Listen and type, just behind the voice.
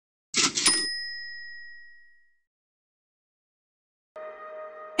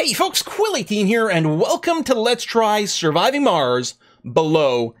Hey folks, Quill18 here, and welcome to Let's Try Surviving Mars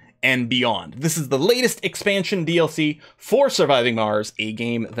Below and Beyond. This is the latest expansion DLC for Surviving Mars, a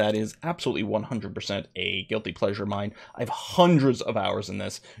game that is absolutely 100% a guilty pleasure of mine. I have hundreds of hours in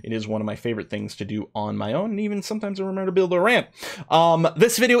this. It is one of my favorite things to do on my own, and even sometimes I remember to build a ramp.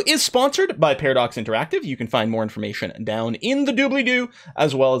 This video is sponsored by Paradox Interactive. You can find more information down in the doobly-doo,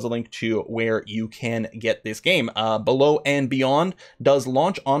 as well as a link to where you can get this game. Below and Beyond does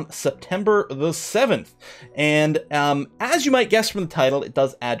launch on September the 7th. And as you might guess from the title, it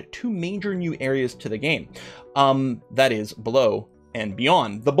does add two major new areas to the game. That is Below and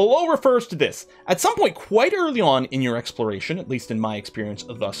Beyond. The Below refers to this. At some point quite early on in your exploration, at least in my experience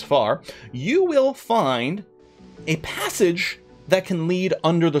thus far, you will find a passage that can lead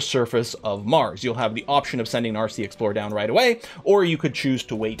under the surface of Mars. You'll have the option of sending an RC Explorer down right away, or you could choose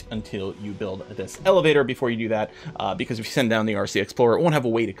to wait until you build this elevator before you do that, because if you send down the RC Explorer, it won't have a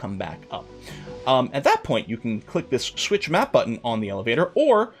way to come back up. At that point, you can click this switch map button on the elevator,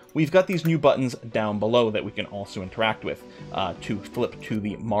 or we've got these new buttons down below that we can also interact with to flip to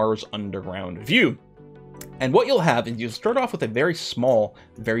the Mars underground view. And what you'll have is you'll start off with a very small,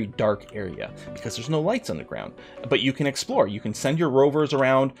 very dark area because there's no lights on the ground. But you can explore. You can send your rovers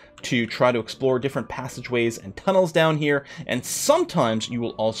around to try to explore different passageways and tunnels down here. And sometimes you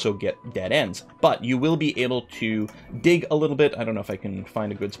will also get dead ends. But you will be able to dig a little bit. I don't know if I can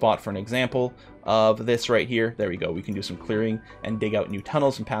find a good spot for an example of this right here. There we go. We can do some clearing and dig out new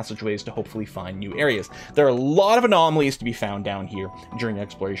tunnels and passageways to hopefully find new areas. There are a lot of anomalies to be found down here during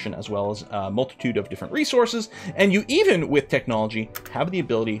exploration, as well as a multitude of different resources. And you even, with technology, have the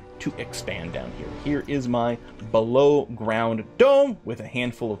ability to expand down here. Here is my below ground dome with a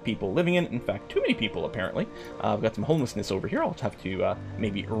handful of people living in it. In fact, too many people, apparently. I've got some homelessness over here. I'll have to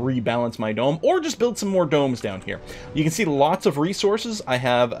maybe rebalance my dome or just build some more domes down here. You can see lots of resources. I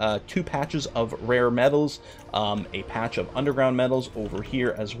have 2 patches of rare metals, a patch of underground metals over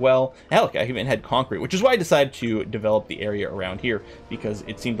here as well. Heck, I even had concrete, which is why I decided to develop the area around here, because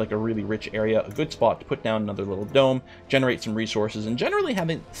it seemed like a really rich area, a good spot to put down another little dome, generate some resources, and generally have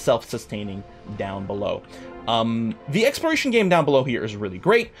it self-sustaining down below. The exploration game down below here is really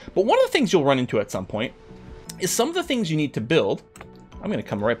great, but one of the things you'll run into at some point is some of the things you need to build. I'm going to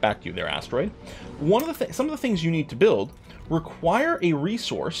come right back to you there, Asteroid. Some of the things you need to build require a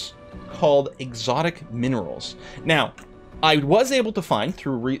resource called exotic minerals. Now, I was able to find,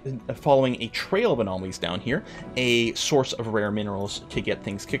 through following a trail of anomalies down here, a source of rare minerals to get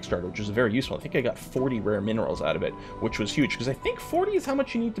things kickstarted, which is very useful. I think I got 40 rare minerals out of it, which was huge, because I think 40 is how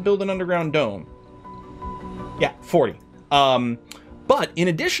much you need to build an underground dome. Yeah, 40. But in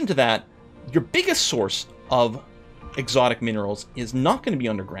addition to that, your biggest source of exotic minerals is not going to be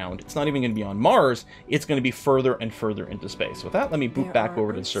underground. It's not even going to be on Mars. It's going to be further and further into space. With that, let me boot back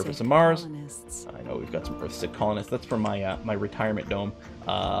over to the surface of Mars. I know we've got some Earth-sick colonists. That's for my my retirement dome.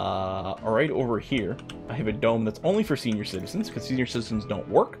 Right over here, I have a dome that's only for senior citizens, because senior citizens don't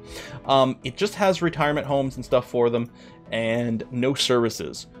work. It just has retirement homes and stuff for them, and no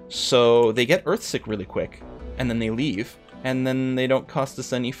services. So they get Earth-sick really quick, and then they leave, and then they don't cost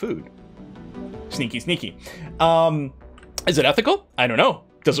us any food. Sneaky, sneaky. Is it ethical? I don't know.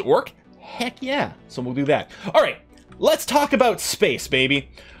 Does it work? Heck yeah. So we'll do that. All right, let's talk about space, baby.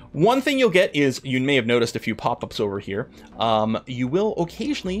 One thing you'll get is, you may have noticed a few pop-ups over here. You will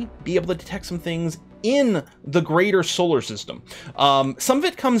occasionally be able to detect some things in the greater solar system. Some of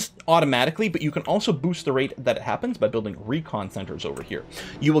it comes automatically, but you can also boost the rate that it happens by building recon centers over here.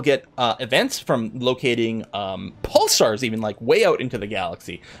 You will get events from locating pulsars, even like way out into the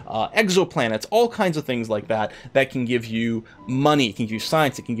galaxy, exoplanets, all kinds of things like that, that can give you money, it can give you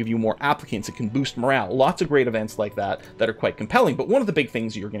science, it can give you more applicants, it can boost morale. Lots of great events like that that are quite compelling. But one of the big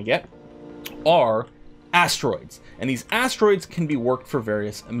things you're going to get are asteroids, and these asteroids can be worked for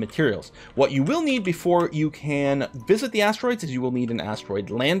various materials. What you will need before you can visit the asteroids is you will need an asteroid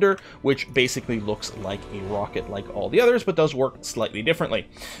lander, which basically looks like a rocket like all the others, but does work slightly differently.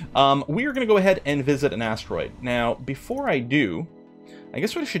 We are going to go ahead and visit an asteroid. Now, before I do, I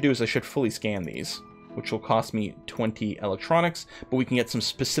guess what I should do is I should fully scan these, which will cost me 20 electronics, but we can get some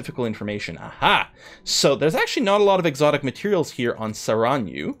specific information. Aha! So there's actually not a lot of exotic materials here on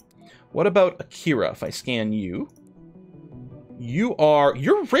Saranyu. What about Akira? If I scan you,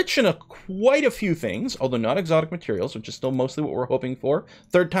 you're rich in quite a few things, although not exotic materials, which is still mostly what we're hoping for.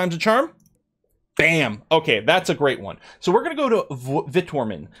 Third time's a charm. Bam! Okay, that's a great one. So we're going to go to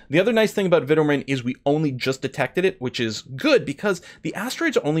Vitormin. The other nice thing about Vitormin is we only just detected it, which is good because the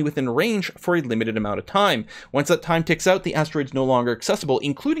asteroids are only within range for a limited amount of time. Once that time ticks out, the asteroid's no longer accessible,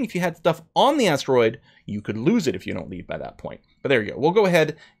 including if you had stuff on the asteroid, you could lose it if you don't leave by that point. But there you go. We'll go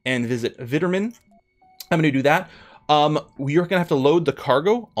ahead and visit Vitormin. I'm going to do that. You're going to have to load the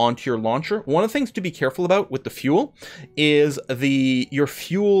cargo onto your launcher. One of the things to be careful about with the fuel is your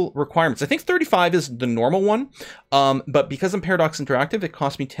fuel requirements. I think 35 is the normal one, but because I'm Paradox Interactive, it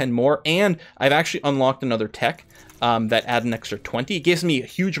cost me 10 more, and I've actually unlocked another tech that add an extra 20. It gives me a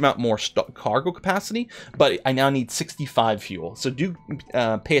huge amount more cargo capacity, but I now need 65 fuel. So do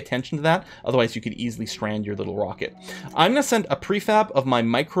pay attention to that. Otherwise, you could easily strand your little rocket. I'm going to send a prefab of my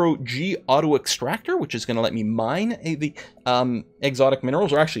Micro G Auto Extractor, which is going to let me mine the exotic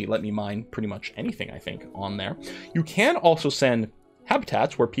minerals, or actually let me mine pretty much anything, I think, on there. You can also send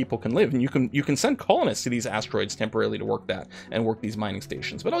habitats where people can live, and you can send colonists to these asteroids temporarily to work that and work these mining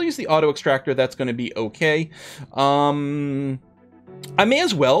stations. But I'll use the auto extractor. That's going to be okay. I may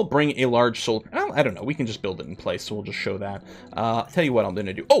as well bring a large solar. Well, I don't know. We can just build it in place, so we'll just show that. I'll tell you what I'm going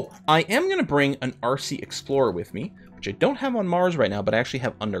to do. Oh, I am going to bring an RC Explorer with me, which I don't have on Mars right now, but I actually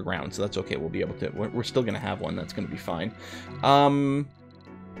have underground, so that's okay. We'll be able to. We're still going to have one. That's going to be fine.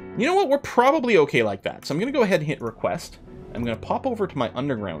 You know what? We're probably okay like that. So I'm going to go ahead and hit request. I'm going to pop over to my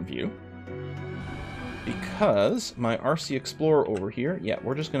underground view because my RC Explorer over here, yeah,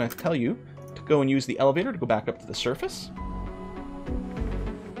 we're just going to tell you to go and use the elevator to go back up to the surface.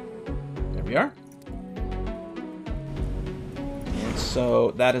 There we are. And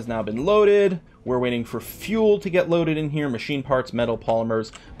so that has now been loaded. We're waiting for fuel to get loaded in here, machine parts, metal,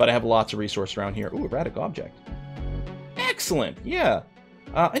 polymers, but I have lots of resources around here. Ooh, erratic object. Excellent, yeah.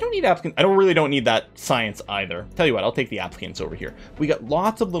 I don't need applicants. I really don't need that science either. Tell you what, I'll take the applicants over here. We got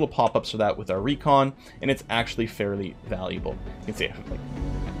lots of little pop-ups for that with our recon, and it's actually fairly valuable. You can see, like,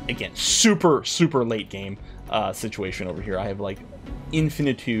 again, super late game situation over here. I have like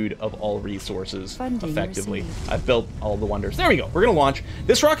infinitude of all resources effectively. I've built all the wonders. There we go. We're gonna launch.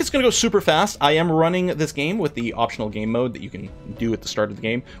 This rocket's gonna go super fast. I am running this game with the optional game mode that you can do at the start of the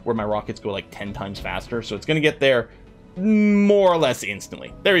game, where my rockets go like 10 times faster. So it's gonna get there more or less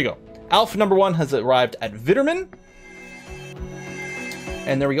instantly. There you go. Alpha number 1 has arrived at Vitormin.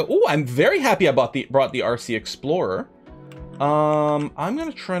 And there we go. Oh, I'm very happy I brought the RC Explorer. I'm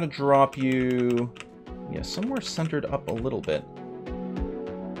gonna try to drop you, yeah, somewhere centered up a little bit.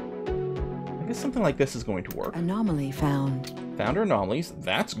 I guess something like this is going to work. Anomaly found. Found our anomalies.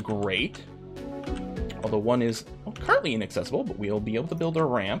 That's great. Although one is currently inaccessible, but we'll be able to build a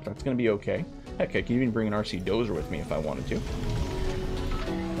ramp. That's going to be okay. Heck, I can even bring an RC Dozer with me if I wanted to.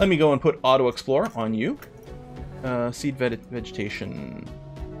 Let me go and put Auto Explorer on you. Seed vegetation.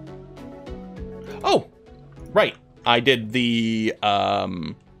 Oh, right. I did the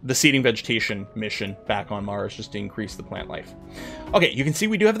seeding vegetation mission back on Mars just to increase the plant life. Okay, you can see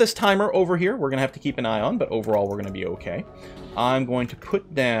we do have this timer over here. We're going to have to keep an eye on, but overall we're going to be okay. I'm going to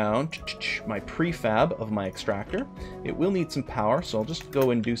put down my prefab of my extractor. It will need some power, so I'll just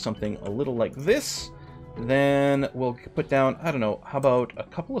go and do something a little like this. Then we'll put down, I don't know, how about a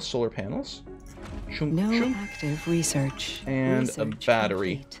couple of solar panels? No active research. And a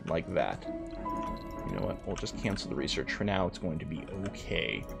battery like that. You know what, we'll just cancel the research for now. It's going to be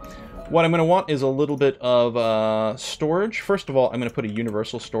okay. What I'm going to want is a little bit of storage. First of all, I'm going to put a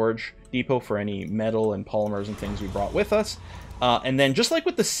universal storage depot for any metal and polymers and things we brought with us. And then just like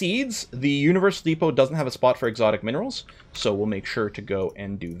with the seeds, the universal depot doesn't have a spot for exotic minerals, so we'll make sure to go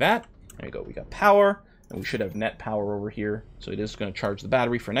and do that. There we go, we got power, and we should have net power over here. So it is going to charge the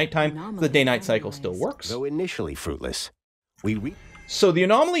battery for nighttime. The day-night cycle still works. Though initially fruitless, So the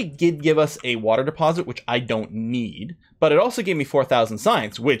anomaly did give us a water deposit, which I don't need, but it also gave me 4,000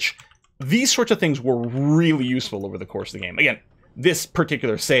 science, which these sorts of things were really useful over the course of the game. Again, this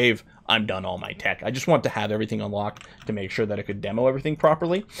particular save, I'm done all my tech. I just want to have everything unlocked to make sure that I could demo everything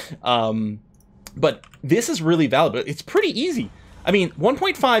properly. But this is really valuable. It's pretty easy. I mean,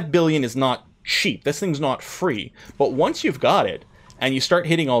 1.5 billion is not cheap. This thing's not free. But once you've got it, and you start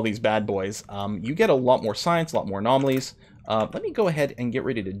hitting all these bad boys, you get a lot more science, a lot more anomalies. Let me go ahead and get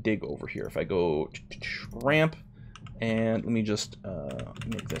ready to dig over here. If I go ramp, and let me just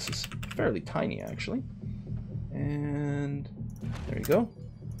make this fairly tiny, actually. And there you go.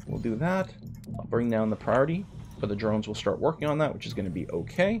 We'll do that. I'll bring down the priority, but the drones will start working on that, which is going to be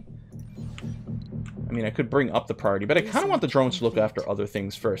okay. I mean, I could bring up the priority, but I kind of want the drones to look after other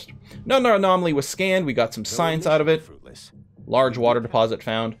things first. Another anomaly was scanned. We got some science out of it. Large water deposit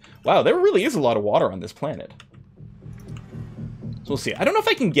found. Wow, there really is a lot of water on this planet. So we'll see. I don't know if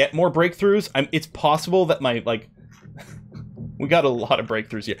I can get more breakthroughs. It's possible that my, like... We got a lot of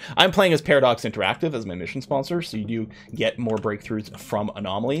breakthroughs here. I'm playing as Paradox Interactive as my mission sponsor, so you do get more breakthroughs from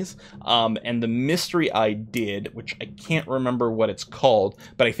anomalies. And the mystery I did, which I can't remember what it's called,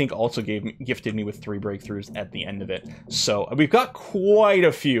 but I think also gifted me with 3 breakthroughs at the end of it. So we've got quite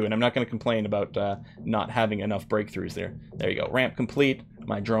a few, and I'm not going to complain about not having enough breakthroughs there. There you go. Ramp complete.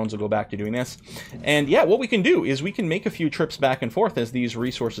 My drones will go back to doing this. And yeah, what we can do is we can make a few trips back and forth as these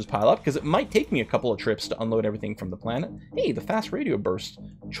resources pile up, because it might take me a couple of trips to unload everything from the planet. Hey, the fast radio burst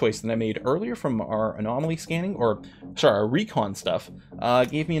choice that I made earlier from our anomaly scanning, or sorry, our recon stuff,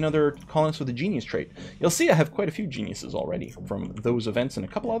 gave me another colonist with a genius trait. You'll see I have quite a few geniuses already from those events and a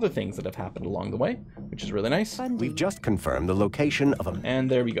couple other things that have happened along the way, which is really nice. We've just confirmed the location of a...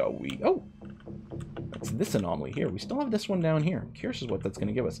 And there we go. Oh! That's this anomaly here. We still have this one down here. I'm curious what that's going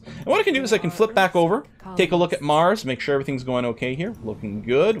to give us. And what I can do is I can flip back over, take a look at Mars, make sure everything's going okay here. Looking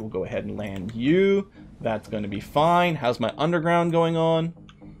good. We'll go ahead and land you. That's going to be fine. How's my underground going on?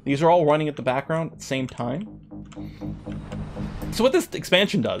 These are all running at the background at the same time. So what this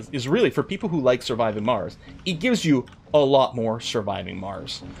expansion does is really, for people who like surviving Mars, it gives you a lot more surviving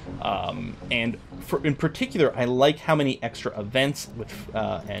Mars. And in particular, I like how many extra events with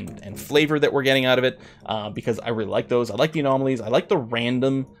and flavor that we're getting out of it, because I really like those. I like the anomalies. I like the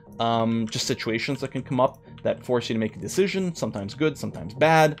random just situations that can come up that force you to make a decision, sometimes good, sometimes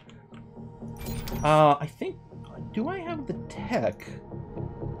bad. I think, do I have the tech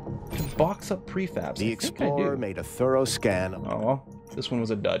to box up prefabs? The Explorer made a thorough scan. Oh, this one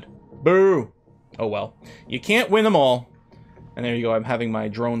was a dud. Boo! Oh well. You can't win them all. And there you go. I'm having my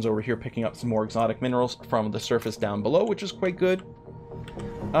drones over here picking up some more exotic minerals from the surface down below, which is quite good.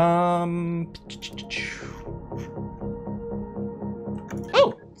 Oh!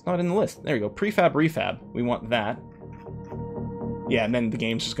 It's not in the list. There you go. Prefab, refab. We want that. Yeah, and then the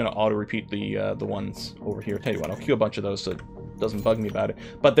game's just going to auto-repeat the ones over here. Tell you what, I'll queue a bunch of those so it doesn't bug me about it.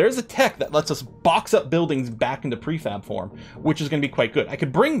 But there's a tech that lets us box up buildings back into prefab form, which is going to be quite good. I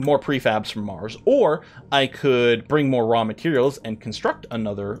could bring more prefabs from Mars, or I could bring more raw materials and construct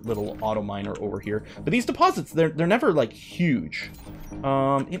another little auto miner over here. But these deposits, they're never, like, huge.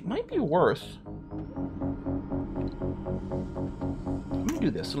 It might be worth... I'm going to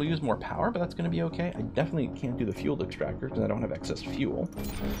do this. It'll use more power, but that's going to be okay. I definitely can't do the fuel extractor because I don't have excess fuel.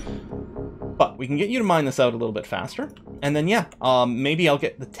 But we can get you to mine this out a little bit faster. And then, yeah, maybe I'll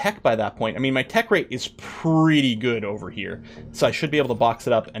get the tech by that point. I mean, my tech rate is pretty good over here, so I should be able to box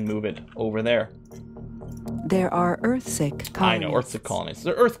it up and move it over there. There are Earthsick colonists. I know, Earthsick colonists.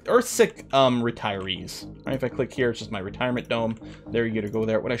 They're Earthsick retirees. Right, if I click here, it's just my retirement dome. There you go to go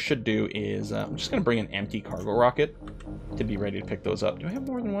there. What I should do is, I'm just going to bring an empty cargo rocket to be ready to pick those up. Do I have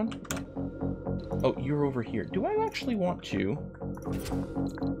more than one? Oh, you're over here. Do I actually want to...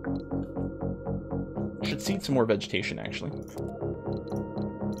 Should seed some more vegetation, actually.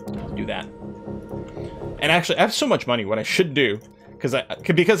 Do that. And actually, I have so much money. What I should do, because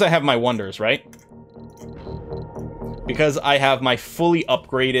I have my wonders, right? Because I have my fully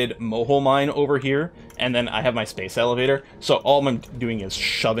upgraded Moho mine over here, and then I have my space elevator, so all I'm doing is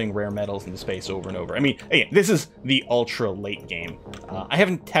shoving rare metals into space over and over. I mean, again, this is the ultra late game. I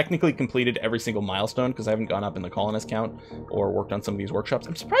haven't technically completed every single milestone because I haven't gone up in the colonist count or worked on some of these workshops.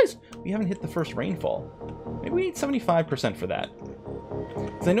 I'm surprised we haven't hit the first rainfall. Maybe we need 75% for that.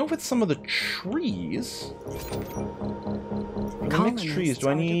 Because I know with some of the trees... For the mixed trees, do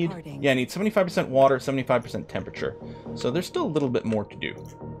I need... Yeah, I need 75% water, 75% temperature. So there's still a little bit more to do.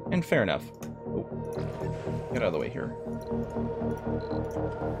 And fair enough. Oh, get out of the way here.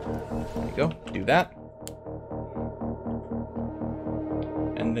 There you go. Do that.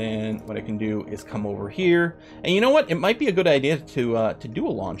 And then what I can do is come over here. And you know what? It might be a good idea to do a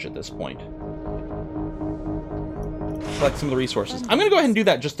launch at this point. Collect some of the resources. I'm going to go ahead and do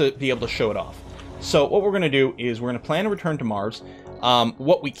that just to be able to show it off. So what we're going to do is we're going to plan a return to Mars.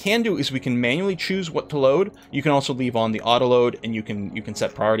 What we can do is we can manually choose what to load. You can also leave on the auto load, and you can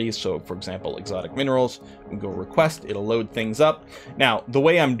set priorities. So for example, exotic minerals, we go request, it'll load things up. Now, the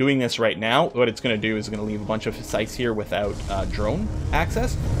way I'm doing this right now, what it's going to do is going to leave a bunch of sites here without drone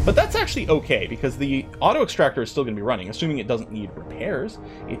access. But that's actually okay, because the auto extractor is still going to be running. Assuming it doesn't need repairs,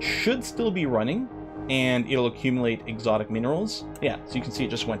 it should still be running, and it'll accumulate exotic minerals. Yeah, so you can see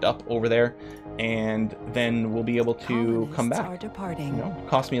it just went up over there. And then we'll be able to come back. You know,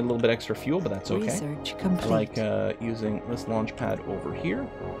 cost me a little bit extra fuel, but that's okay. Research complete. I like using this launch pad over here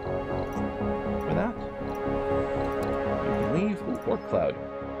for that. You can leave. Ooh, orc cloud.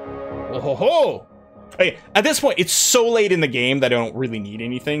 Oh ho ho! Hey, at this point, it's so late in the game that I don't really need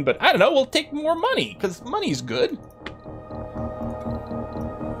anything, but I don't know, we'll take more money, because money's good.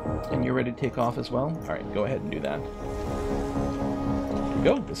 And you're ready to take off as well? All right, go ahead and do that. There we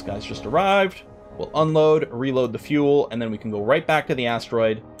go. This guy's just arrived. We'll unload, reload the fuel, and then we can go right back to the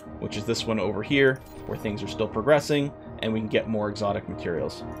asteroid, which is this one over here, where things are still progressing, and we can get more exotic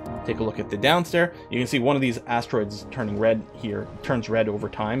materials. Take a look at the downstairs. You can see one of these asteroids turning red here, turns red over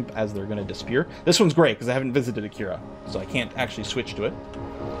time as they're going to disappear. This one's great because I haven't visited Akira, so I can't actually switch to it.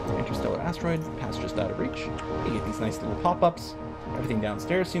 Interstellar asteroid, pass just out of reach. You get these nice little pop-ups. Everything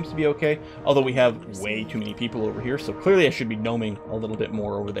downstairs seems to be okay, although we have way too many people over here, so clearly I should be gnoming a little bit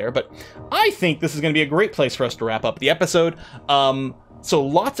more over there. But I think this is going to be a great place for us to wrap up the episode. So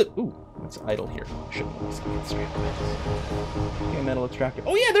lots of... Ooh, it's idle here. Shouldn't get straight up. Okay, metal extractor.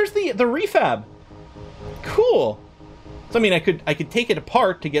 Oh yeah, there's the refab. Cool. So I mean, I could take it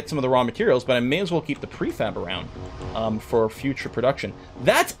apart to get some of the raw materials, but I may as well keep the prefab around for future production.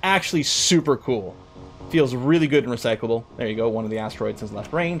 That's actually super cool. Feels really good and recyclable. There you go. One of the asteroids has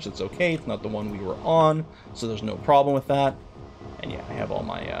left range. It's okay. It's not the one we were on, so there's no problem with that. And yeah, I have all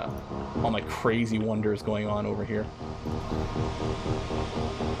my crazy wonders going on over here.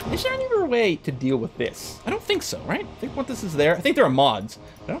 Is there any other way to deal with this? I don't think so, right? I think what this is there. I think there are mods.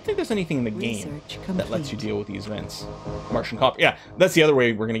 But I don't think there's anything in the game that lets you deal with these events. Martian copy. Yeah, that's the other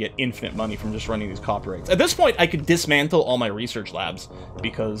way we're going to get infinite money from just running these copyrights. At this point, I could dismantle all my research labs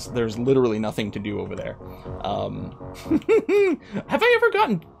because there's literally nothing to do over there. Have I ever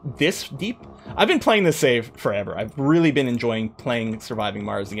gotten this deep? I've been playing this save forever. I've really been enjoying playing Surviving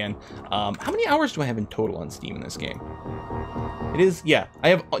Mars again. How many hours do I have in total on Steam in this game? It is, yeah, I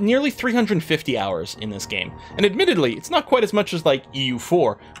have nearly 350 hours in this game. And admittedly, it's not quite as much as like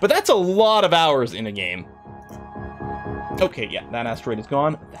EU4, but that's a lot of hours in a game. Okay, yeah, that asteroid is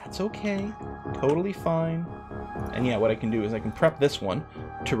gone. That's okay. Totally fine. And yeah, what I can do is I can prep this one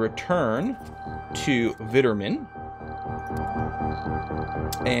to return to Vitterman.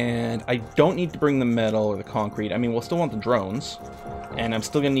 And I don't need to bring the metal or the concrete. I mean, we'll still want the drones. And I'm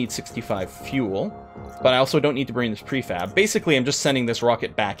still going to need 65 fuel. But I also don't need to bring this prefab. Basically, I'm just sending this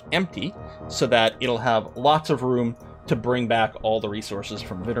rocket back empty so that it'll have lots of room to bring back all the resources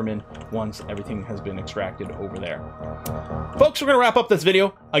from Vitterman once everything has been extracted over there. Folks, we're going to wrap up this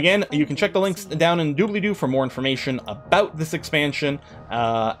video. Again, you can check the links down in the doobly-doo for more information about this expansion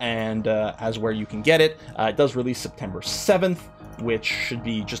and as where you can get it. It does release September 7th. Which should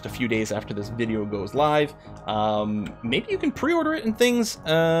be just a few days after this video goes live. Maybe you can pre-order it and things.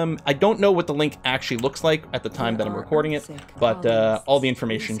 I don't know what the link actually looks like at the time that I'm recording it, but all the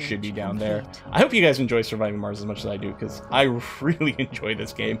information should be down there. I hope you guys enjoy Surviving Mars as much as I do, because I really enjoy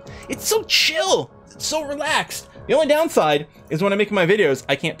this game. It's so chill, it's so relaxed. The only downside is when I make my videos,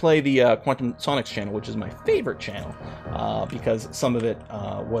 I can't play the Quantum Sonics channel, which is my favorite channel, because some of it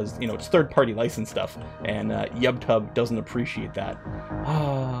was, you know, it's third-party license stuff, and YubTub doesn't appreciate that.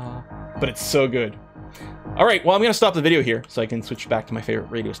 But it's so good. All right, well, I'm going to stop the video here so I can switch back to my favorite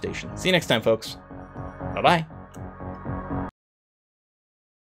radio station. See you next time, folks. Bye-bye.